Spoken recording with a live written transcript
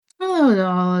Hello to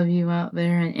all of you out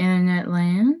there in internet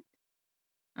land.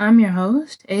 I'm your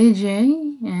host,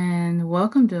 AJ, and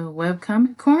welcome to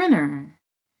Webcomic Corner.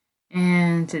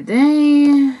 And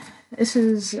today, this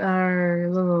is our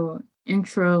little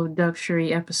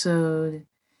introductory episode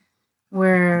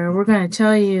where we're going to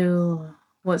tell you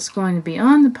what's going to be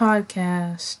on the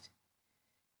podcast,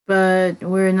 but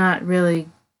we're not really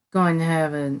going to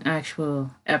have an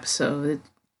actual episode.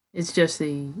 It's just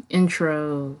the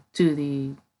intro to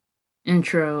the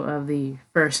intro of the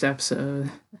first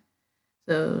episode.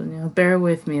 So, bear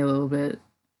with me a little bit.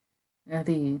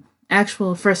 The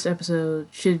actual first episode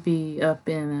should be up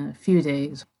in a few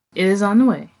days. It is on the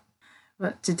way.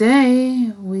 But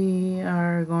today we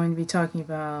are going to be talking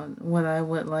about what I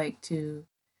would like to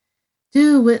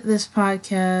do with this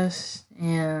podcast.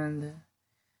 And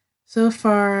so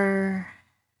far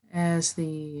as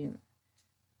the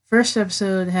first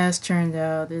episode has turned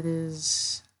out, it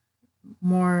is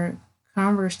more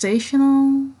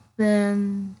conversational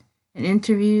than an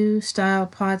interview style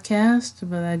podcast,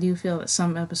 but I do feel that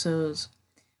some episodes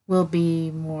will be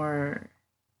more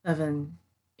of an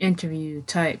interview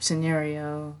type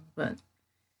scenario. But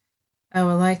I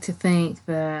would like to think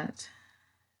that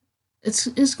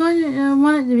it's going to I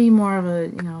want it to be more of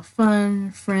a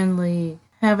fun, friendly,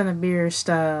 having a beer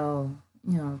style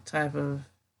type of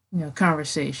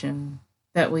conversation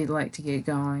that we'd like to get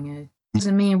going. It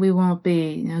doesn't mean we won't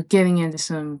be getting into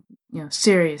some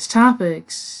serious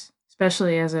topics,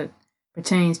 especially as it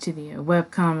pertains to the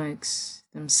webcomics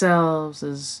themselves,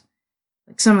 as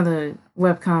like some of the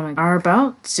webcomics are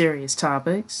about serious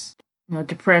topics.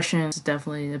 Depression is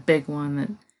definitely a big one that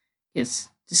gets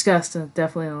discussed in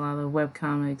definitely a lot of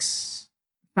webcomics,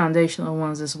 foundational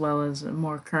ones as well as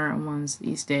more current ones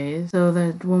these days. So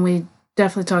that when we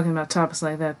definitely talking about topics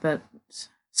like that, that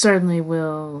certainly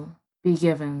will be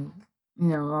given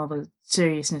all the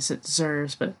seriousness it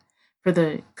deserves. But for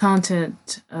the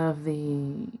content of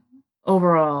the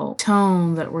overall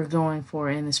tone that we're going for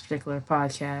in this particular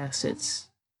podcast, it's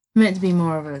meant to be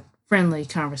more of a friendly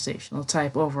conversational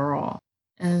type overall.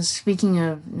 And speaking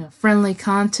of friendly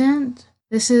content,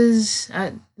 this is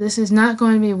not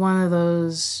going to be one of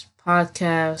those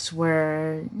podcasts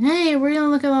where, hey, we're going to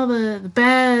look at all the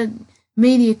bad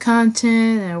media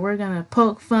content and we're going to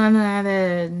poke fun at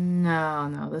it.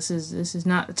 No, this is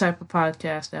not the type of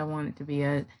podcast I want it to be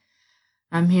at.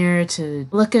 I'm here to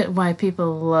look at why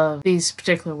people love these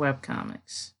particular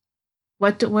webcomics.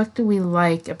 What do we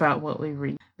like about what we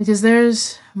read? Because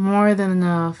there's more than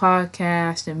enough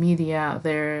podcast and media out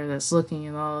there that's looking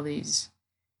at all these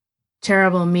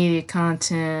terrible media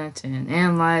content and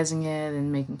analyzing it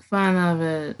and making fun of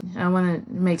it. I want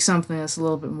to make something that's a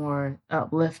little bit more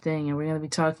uplifting, and we're going to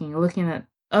be looking at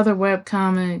other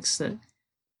webcomics that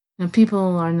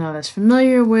people are not as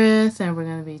familiar with, and we're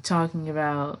going to be talking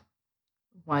about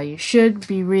why you should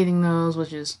be reading those,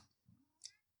 which is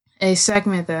a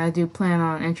segment that I do plan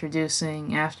on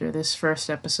introducing after this first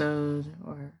episode,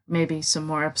 or maybe some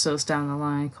more episodes down the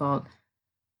line, called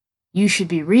You Should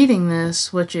Be Reading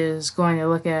This, which is going to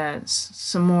look at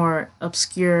some more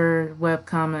obscure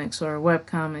webcomics or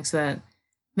webcomics that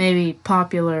may be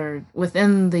popular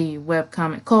within the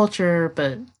webcomic culture,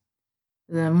 but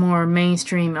the more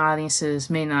mainstream audiences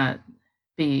may not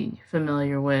be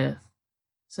familiar with.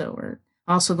 So we're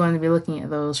also going to be looking at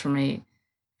those from a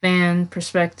fan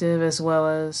perspective, as well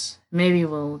as maybe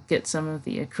we'll get some of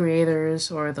the creators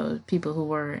or the people who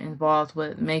were involved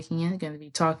with making it, going to be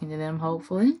talking to them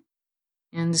hopefully,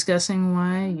 and discussing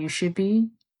why you should be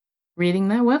reading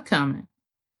that webcomic.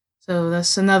 So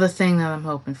that's another thing that I'm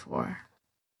hoping for.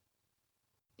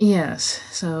 Yes,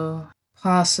 so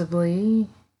possibly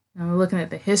I'm looking at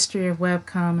the history of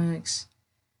webcomics.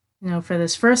 For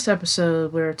this first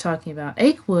episode, we're talking about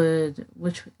Achewood,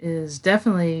 which is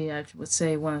definitely, I would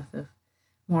say, one of the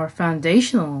more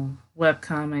foundational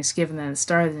webcomics, given that it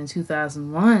started in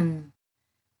 2001,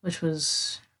 which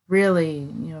was really,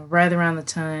 right around the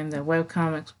time that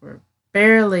webcomics were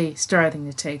barely starting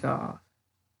to take off.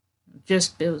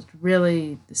 It was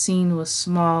really, the scene was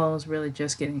small, it was really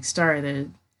just getting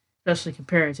started, especially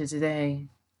compared to today,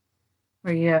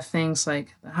 where you have things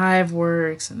like the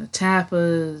Hiveworks and the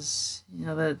Tappas.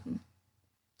 That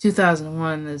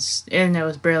 2001, the internet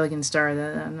was barely getting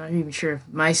started. I'm not even sure if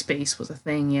MySpace was a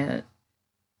thing yet.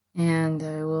 And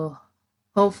I will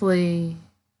hopefully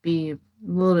be a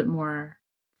little bit more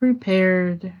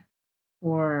prepared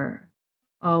for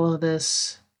all of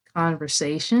this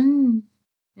conversation.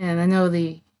 And I know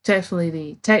definitely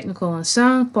the technical and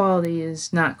sound quality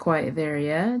is not quite there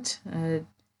yet. I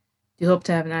do hope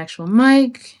to have an actual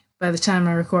mic by the time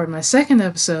I record my second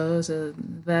episode, so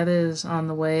that is on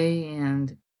the way,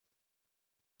 and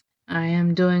I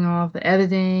am doing all of the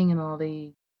editing and all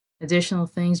the additional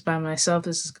things by myself.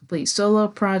 This is a complete solo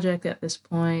project at this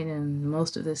point, and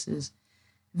most of this is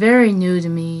very new to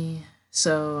me.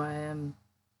 So I am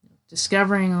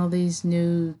discovering all these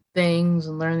new things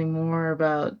and learning more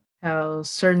about how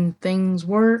certain things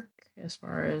work as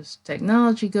far as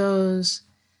technology goes.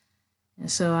 And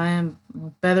so I am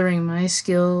bettering my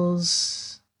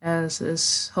skills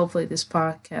as hopefully this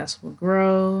podcast will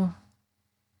grow.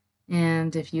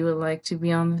 And if you would like to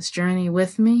be on this journey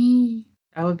with me,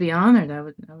 I would be honored. I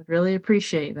would really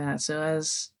appreciate that. So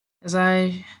as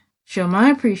I show my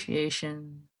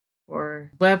appreciation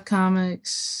for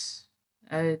webcomics,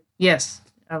 I'll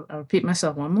repeat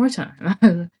myself one more time.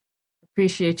 I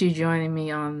appreciate you joining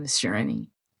me on this journey.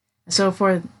 So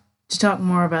to talk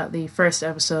more about the first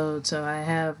episode, so I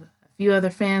have a few other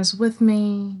fans with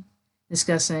me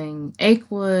discussing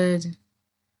Achewood,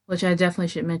 which I definitely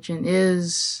should mention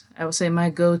is, I would say, my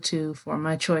go-to for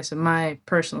my choice of my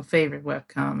personal favorite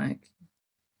webcomic.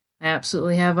 I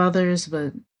absolutely have others,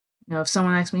 but if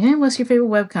someone asks me, hey, what's your favorite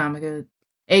webcomic?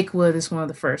 Achewood is one of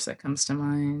the first that comes to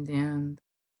mind, and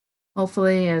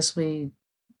hopefully as we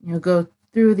go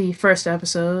through the first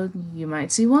episode, you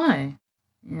might see why.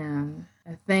 And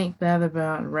I think that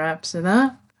about wraps it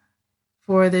up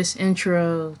for this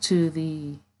intro to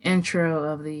the intro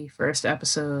of the first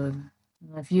episode.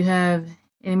 If you have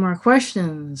any more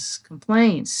questions,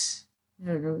 complaints,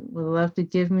 would love to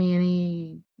give me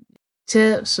any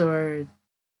tips or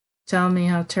tell me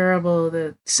how terrible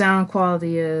the sound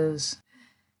quality is,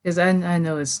 because I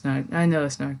know it's not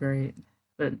great,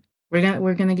 but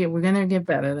we're gonna get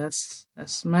better. That's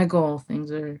my goal.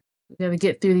 We gotta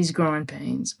get through these growing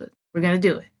pains, but we're gonna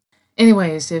do it.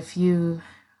 Anyways, if you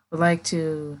would like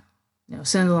to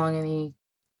send along any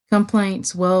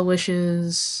complaints, well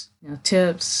wishes,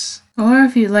 tips, or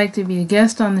if you'd like to be a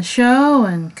guest on the show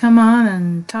and come on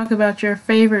and talk about your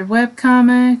favorite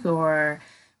webcomic or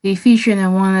be featured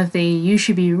in one of the You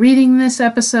Should Be Reading This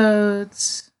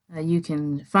episodes, you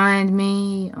can find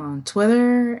me on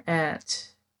Twitter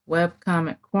at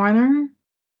Webcomic Corner.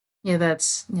 Yeah,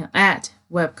 that's at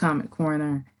Webcomic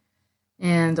Corner.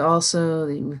 And also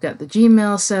we've got the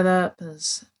Gmail set up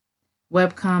as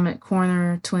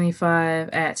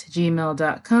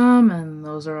webcomic-corner25@gmail.com, and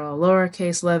those are all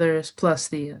lowercase letters plus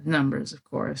the numbers, of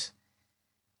course.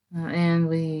 And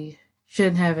we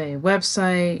should have a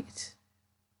website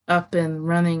up and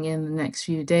running in the next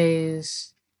few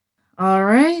days. All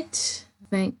right, I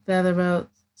think that about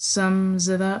sums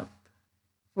it up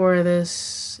for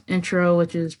this intro,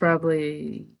 which is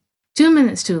probably 2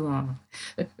 minutes too long.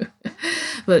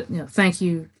 But thank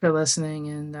you for listening,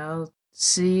 and I'll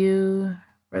see you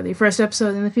for the first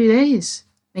episode in a few days.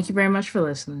 Thank you very much for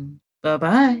listening.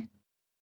 Bye-bye.